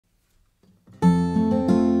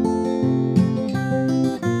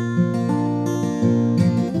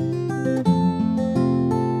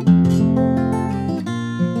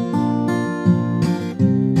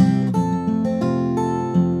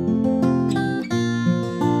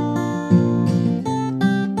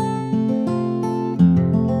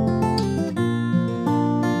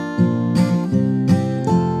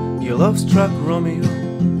love-struck Romeo,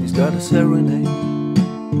 he's got a serenade,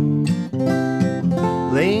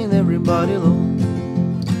 laying everybody low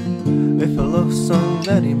with a love song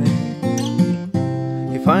that he made.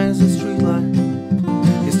 He finds a street light,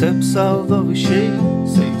 he steps out of his shade,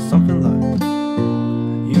 says something like,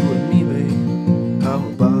 "You and me, babe, how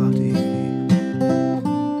about it?"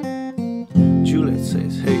 Juliet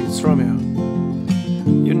says, "Hey, it's Romeo,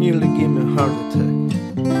 you nearly gave me a heart attack."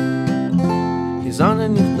 He's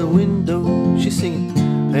underneath the window, she's singing,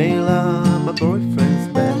 "Hey la, my boyfriend's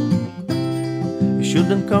back. You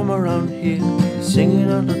shouldn't come around here singing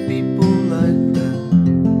other people like that.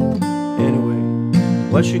 Anyway,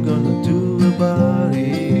 what you gonna do about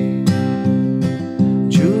it?"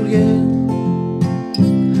 Juliet,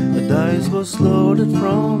 the dice was loaded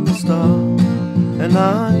from the start, and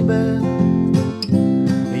I bet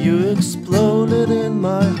you exploded in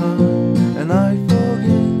my heart, and I forget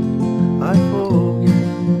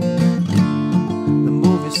the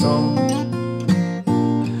movie song.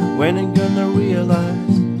 When you gonna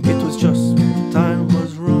realize it was just the time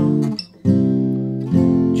was wrong?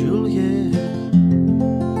 Juliet.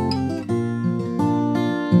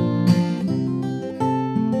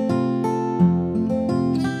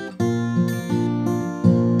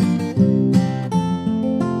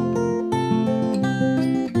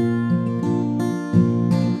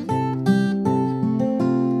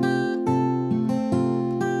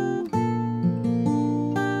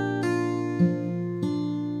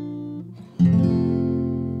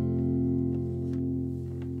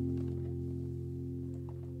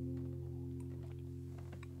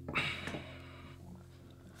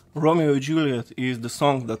 Romeo and Juliet is the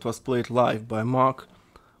song that was played live by Mark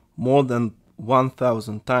more than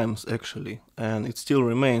 1000 times actually, and it still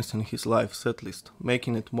remains in his live setlist,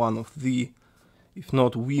 making it one of the, if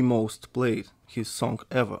not the most played, his song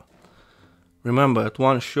ever. Remember, at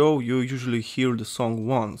one show you usually hear the song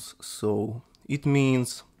once, so it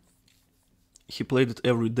means he played it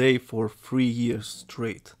every day for 3 years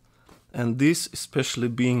straight. And this, especially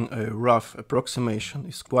being a rough approximation,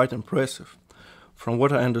 is quite impressive. From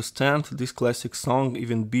what I understand, this classic song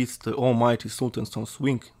even beats the almighty Sultans on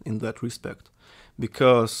Swing in that respect,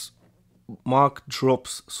 because Mark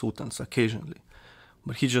drops Sultans occasionally,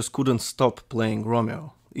 but he just couldn't stop playing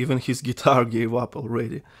Romeo. Even his guitar gave up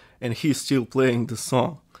already, and he's still playing the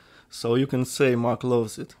song. So you can say Mark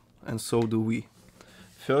loves it, and so do we.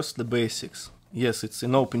 First, the basics. Yes, it's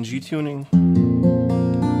in open G tuning.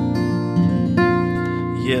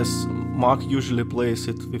 Yes, Mark usually plays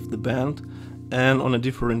it with the band, and on a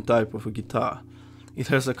different type of a guitar. It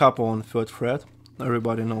has a capo on 3rd fret,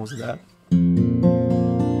 everybody knows that.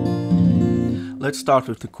 Let's start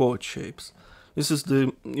with the chord shapes. This is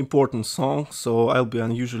the important song, so I'll be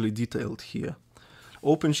unusually detailed here.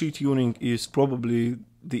 Open G tuning is probably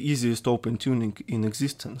the easiest open tuning in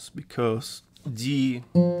existence, because D,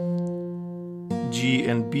 G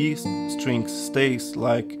and B strings stays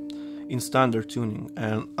like in standard tuning,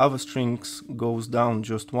 and other strings goes down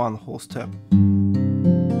just one whole step.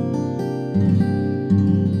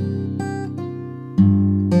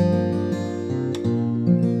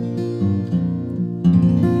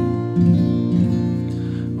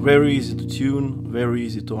 Very easy to tune, very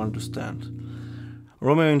easy to understand.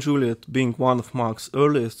 Romeo and Juliet, being one of Mark's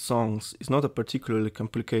earliest songs, is not a particularly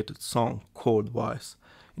complicated song chord-wise.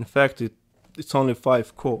 In fact, it's only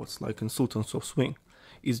 5 chords, like in Sultans of Swing.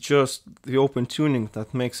 It's just the open tuning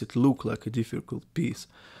that makes it look like a difficult piece.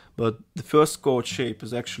 But the first chord shape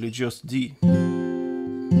is actually just D.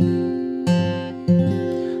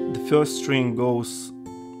 The first string goes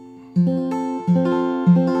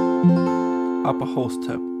up a whole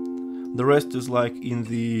step. The rest is like in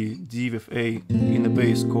the D with A in a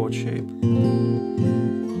bass chord shape.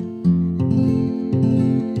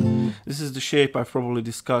 This is the shape I've probably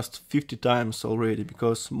discussed 50 times already,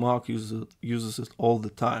 because Mark uses it all the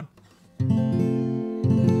time.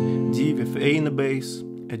 D with A in the bass,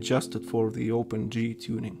 adjusted for the open G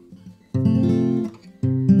tuning.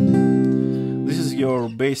 This is your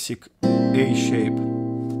basic A shape,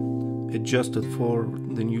 adjusted for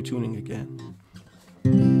the new tuning again.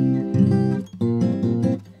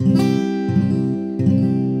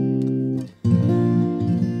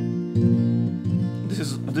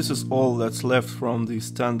 This is all that's left from the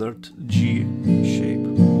standard G shape.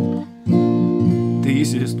 The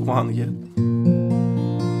easiest one yet.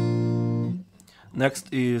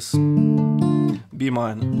 Next is B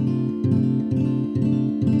minor.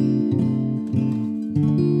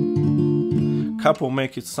 Capo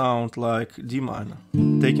make it sound like D minor,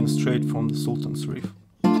 taken straight from the Sultan's riff.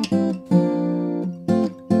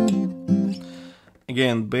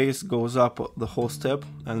 Again, bass goes up the whole step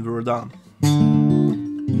and we're done.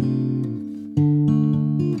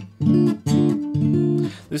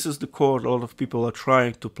 This is the chord a lot of people are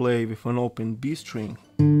trying to play with an open B string.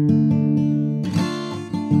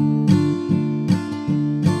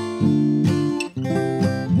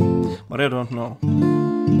 But I don't know.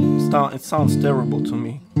 It sounds terrible to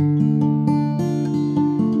me.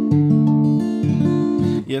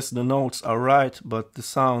 Yes, the notes are right, but the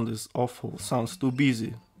sound is awful. Sounds too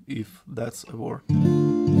busy, if that's a word.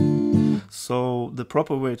 So the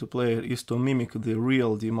proper way to play it is to mimic the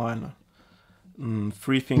real D minor.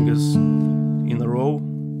 3 fingers in a row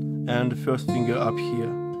and the first finger up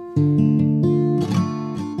here.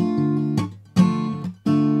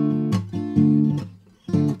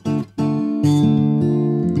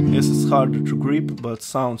 Yes, it's harder to grip, but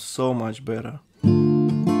sounds so much better.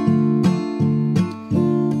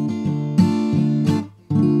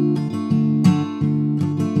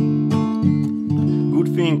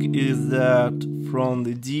 Good thing is that from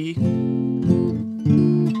the D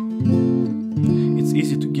it's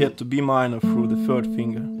easy to get to B minor through the 3rd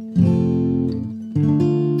finger.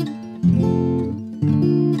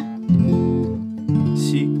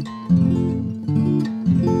 C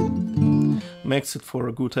makes it for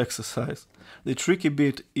a good exercise. The tricky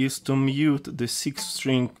bit is to mute the 6th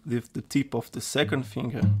string with the tip of the 2nd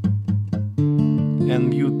finger and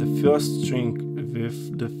mute the 1st string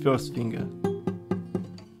with the 1st finger.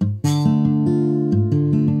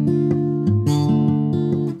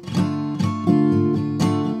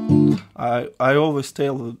 I always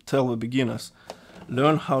tell the beginners,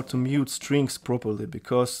 learn how to mute strings properly,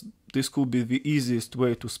 because this could be the easiest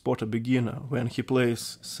way to spot a beginner when he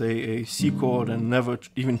plays, say, a C chord and never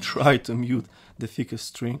even try to mute the thickest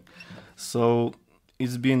string. So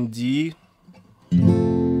it's been D,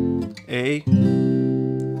 A,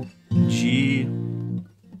 G,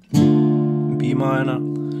 B minor,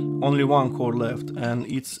 only one chord left, and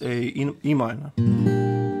it's a E minor.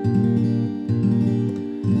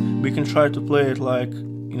 We can try to play it like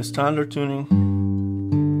in standard tuning,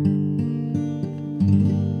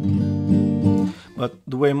 but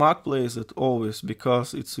the way Mark plays it always,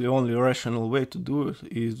 because it's the only rational way to do it,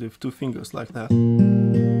 is with 2 fingers like that.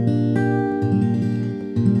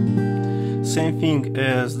 Same thing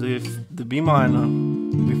as the B minor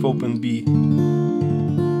with open B.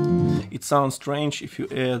 It sounds strange if you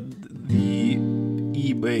add the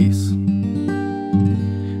E bass,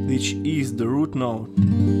 which is the root note.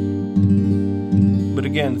 But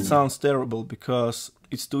again, it sounds terrible because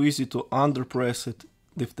it's too easy to underpress it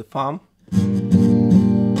with the thumb.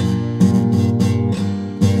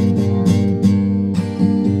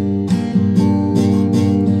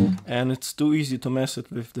 And it's too easy to mess it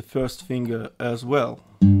with the 1st finger as well.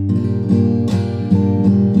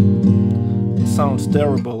 It sounds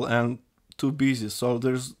terrible and too busy, so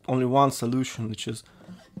there's only one solution, which is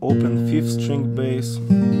open 5th string bass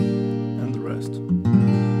and the rest.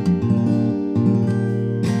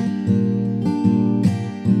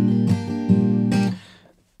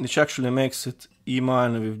 Which actually makes it E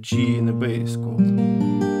minor with G in the bass chord.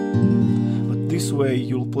 But this way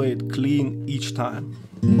you'll play it clean each time.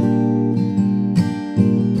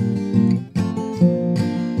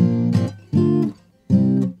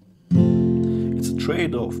 It's a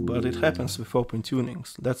trade-off, but it happens with open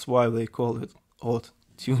tunings. That's why they call it odd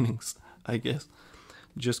tunings, I guess.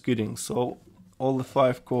 Just kidding. So all the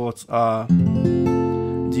 5 chords are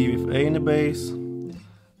D with A in the bass,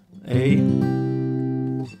 A,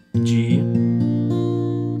 G,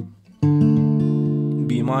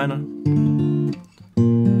 B minor,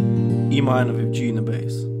 E minor with G in the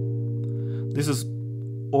bass. This is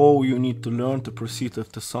all you need to learn to proceed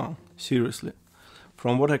with the song, seriously.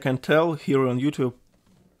 From what I can tell here on YouTube,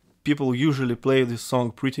 people usually play this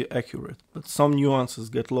song pretty accurate, but some nuances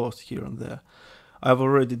get lost here and there. I've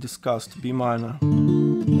already discussed B minor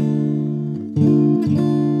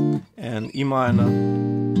and E minor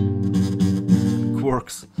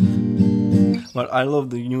quirks, but I love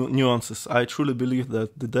the nuances. I truly believe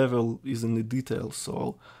that the devil is in the details,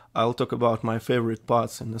 so I'll talk about my favorite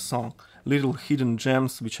parts in the song. Little hidden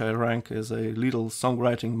gems which I rank as a little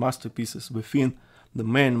songwriting masterpieces within the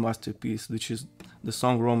main masterpiece, which is the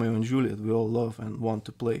song Romeo and Juliet we all love and want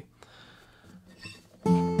to play.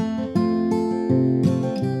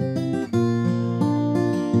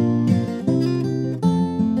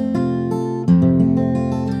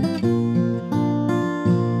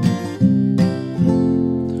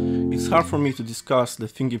 It's hard for me to discuss the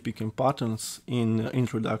fingerpicking patterns in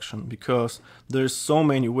introduction, because there's so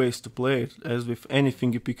many ways to play it. As with any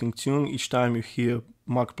fingerpicking tune, each time you hear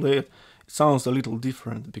Mark play it, it sounds a little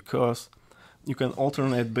different, because You can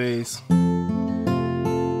alternate bass.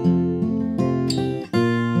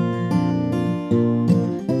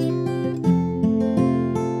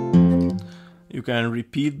 You can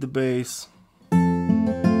repeat the bass.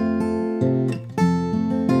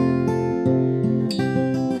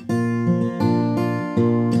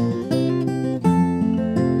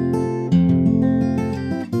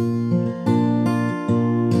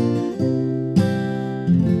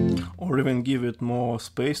 Or even give it more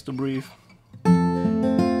space to breathe.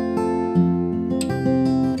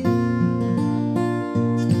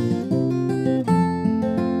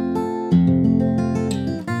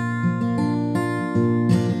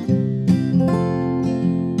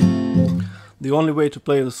 The only way to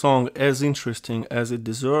play the song as interesting as it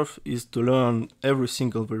deserves is to learn every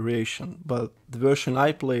single variation, but the version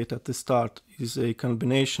I played at the start is a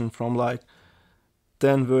combination from like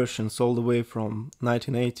 10 versions all the way from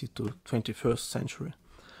 1980 to 21st century.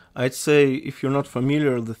 I'd say if you're not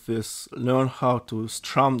familiar with this, learn how to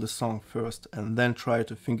strum the song first and then try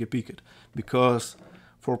to fingerpick it, because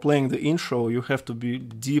for playing the intro you have to be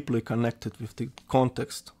deeply connected with the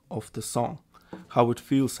context of the song, how it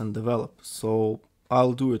feels and develops. So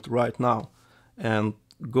I'll do it right now and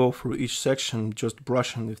go through each section just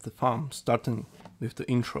brushing with the thumb, starting with the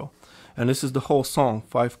intro. And this is the whole song,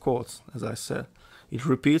 5 chords, as I said. It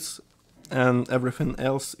repeats and everything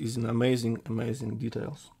else is in amazing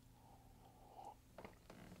details.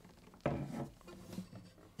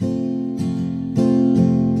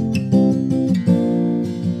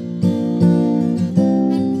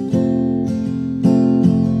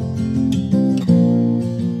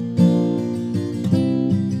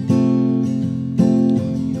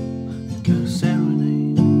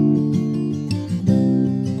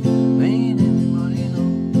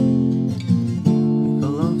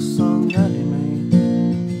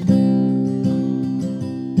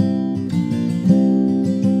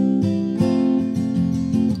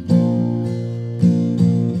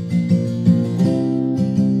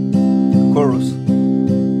 Chorus.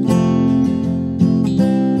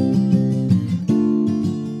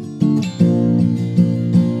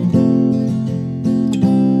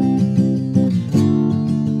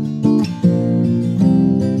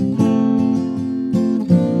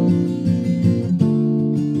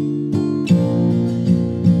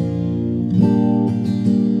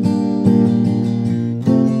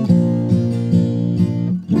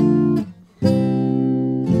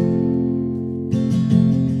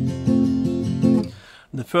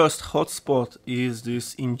 The first hotspot is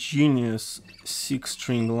this ingenious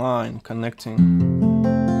 6-string line connecting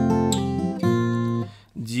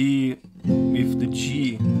D with the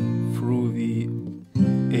G through the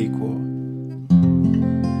A chord.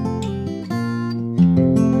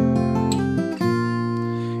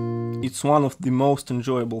 It's one of the most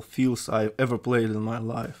enjoyable feels I've ever played in my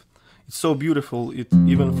life. It's so beautiful it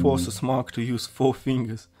even forces Mark to use 4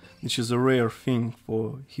 fingers, which is a rare thing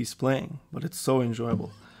for his playing, but it's so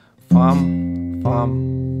enjoyable. Thumb,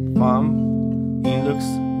 thumb, thumb, index,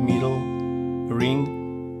 middle, ring,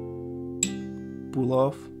 pull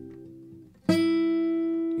off,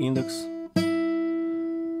 index.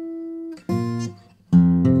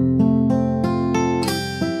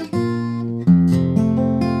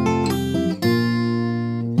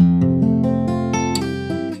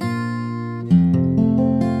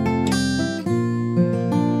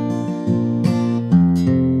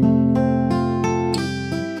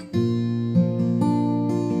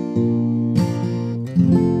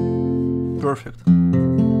 Perfect.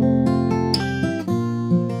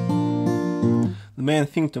 The main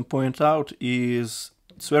thing to point out is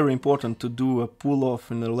it's very important to do a pull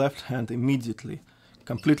off in the left hand immediately.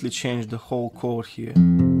 Completely change the whole chord here.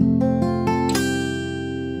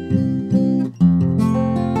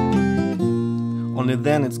 Only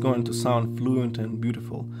then it's going to sound fluent and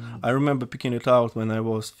beautiful. I remember picking it out when I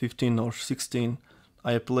was 15 or 16.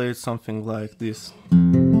 I played something like this.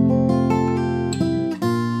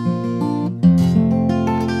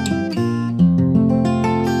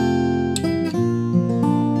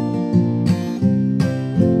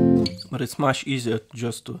 But it's much easier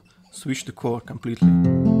just to switch the chord completely.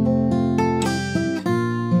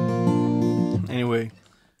 Anyway,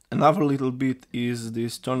 another little bit is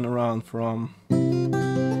this turnaround from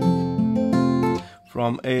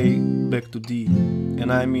A back to D,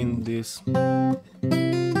 and I mean this.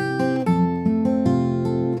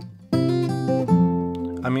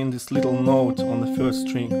 I mean this little note on the first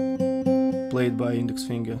string, played by index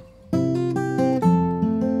finger.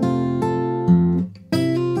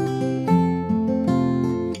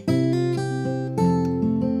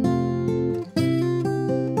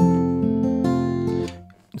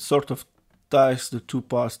 Sort of ties the two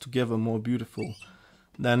parts together more beautiful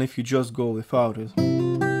than if you just go without it.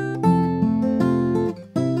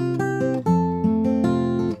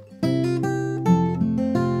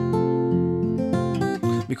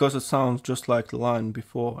 Because it sounds just like the line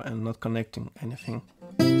before and not connecting anything.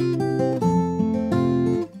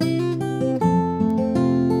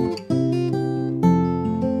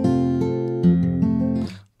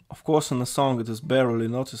 Of course in the song it is barely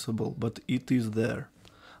noticeable, but it is there.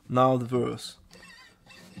 Now the verse.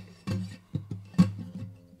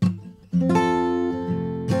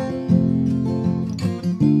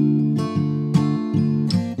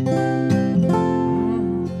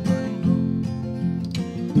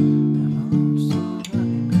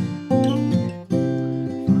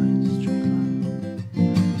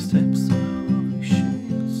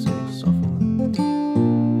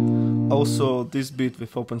 Also this beat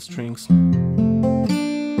with open strings.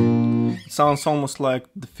 It sounds almost like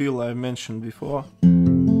the feel I mentioned before,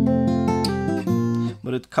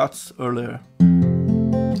 but it cuts earlier.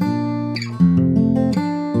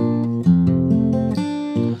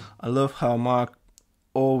 I love how Mark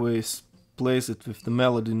always plays it with the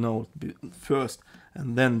melody note first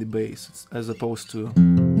and then the bass, as opposed to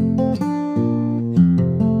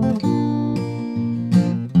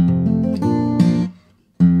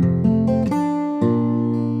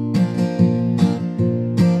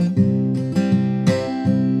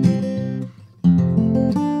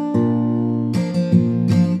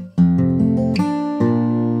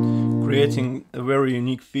creating a very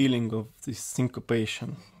unique feeling of this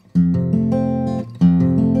syncopation.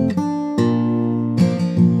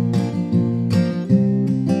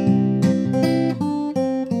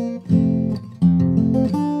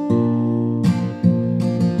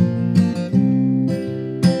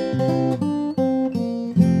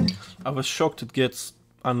 I was shocked it gets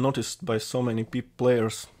unnoticed by so many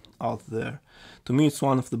players out there. To me it's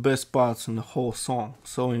one of the best parts in the whole song,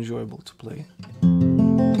 so enjoyable to play.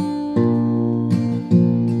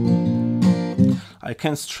 I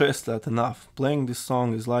can't stress that enough. Playing this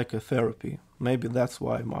song is like a therapy. Maybe that's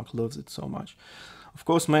why Mark loves it so much. Of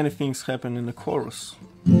course, many things happen in the chorus.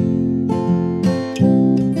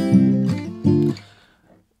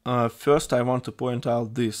 First, I want to point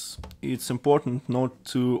out this. It's important not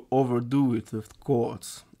to overdo it with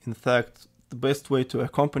chords. In fact, the best way to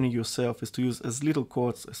accompany yourself is to use as little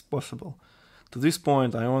chords as possible. To this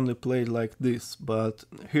point, I only played like this, but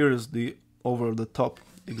here is the over-the-top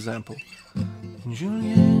example.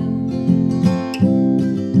 Juliet.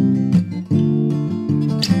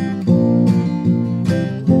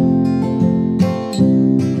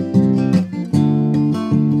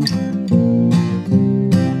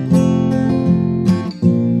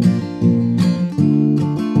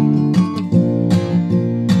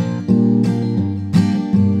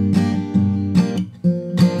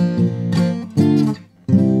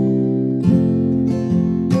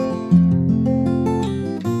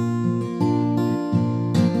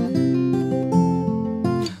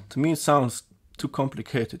 To me it sounds too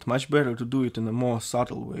complicated, much better to do it in a more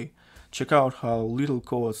subtle way. Check out how little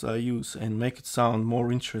chords I use and make it sound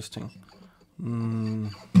more interesting.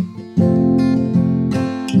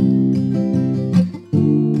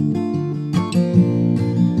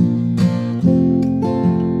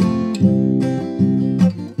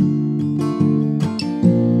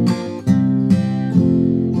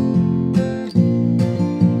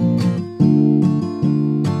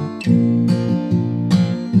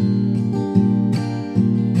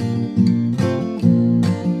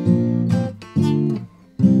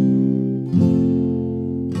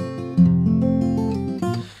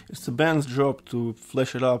 It's the band's job to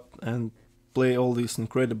flesh it up and play all these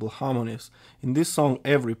incredible harmonies. In this song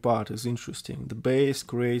every part is interesting. The bass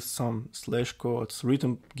creates some slash chords,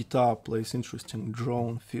 rhythm guitar plays interesting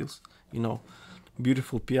drone feels,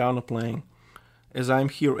 beautiful piano playing. As I'm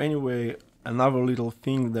here anyway, another little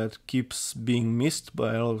thing that keeps being missed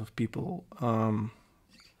by a lot of people,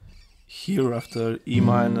 here after E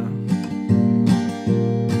minor.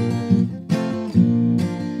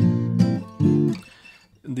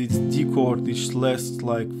 This D chord which lasts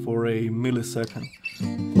like for a millisecond.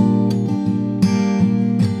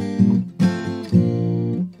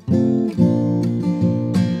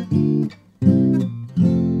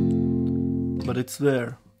 But it's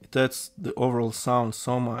there. It adds the overall sound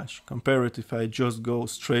so much. Compare it if I just go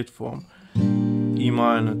straight from E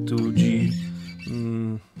minor to G.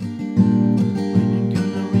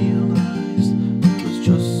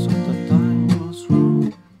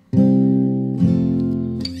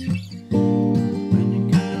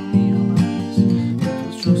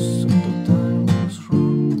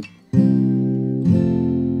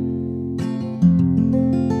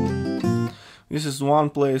 this is one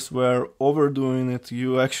place where overdoing it,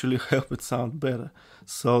 you actually help it sound better.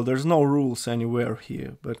 So there's no rules anywhere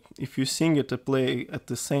here, but if you sing it and play at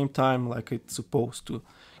the same time like it's supposed to,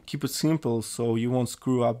 keep it simple so you won't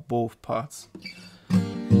screw up both parts.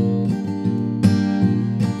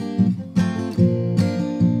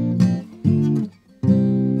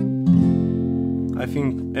 I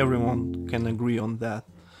think everyone can agree on that.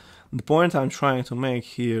 The point I'm trying to make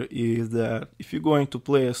here is that if you're going to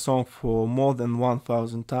play a song for more than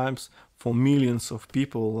 1000 times for millions of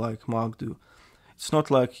people like Mark do, it's not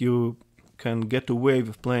like you can get away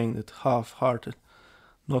with playing it half-hearted,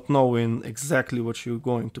 not knowing exactly what you're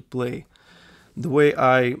going to play. The way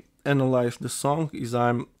I analyze the song is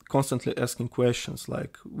I'm constantly asking questions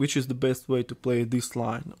like, which is the best way to play this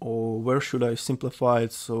line, or where should I simplify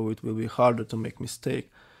it so it will be harder to make mistake.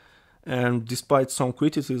 And despite some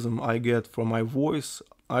criticism I get from my voice,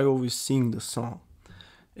 I always sing the song.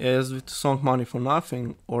 As with the song Money for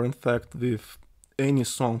Nothing, or in fact with any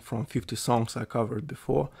song from 50 songs I covered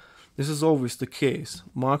before, this is always the case.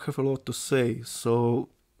 Mark have a lot to say, so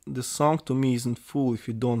the song to me isn't full if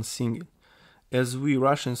you don't sing it. As we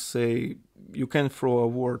Russians say, you can't throw a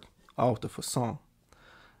word out of a song.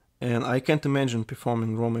 And I can't imagine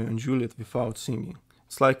performing Romeo and Juliet without singing.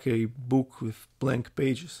 It's like a book with blank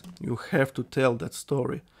pages. You have to tell that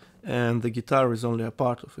story, and the guitar is only a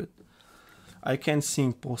part of it. I can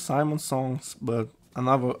sing Paul Simon songs, but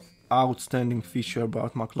another outstanding feature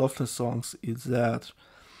about Knopfler songs is that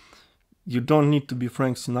you don't need to be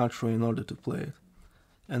Frank Sinatra in order to play it.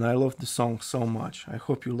 And I love the song so much. I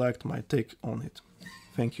hope you liked my take on it.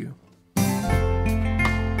 Thank you.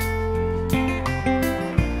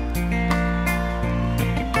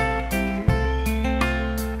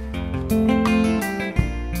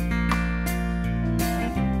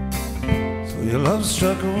 So your love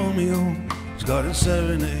struck a Romeo, started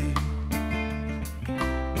serenade,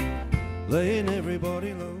 laying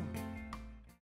everybody low.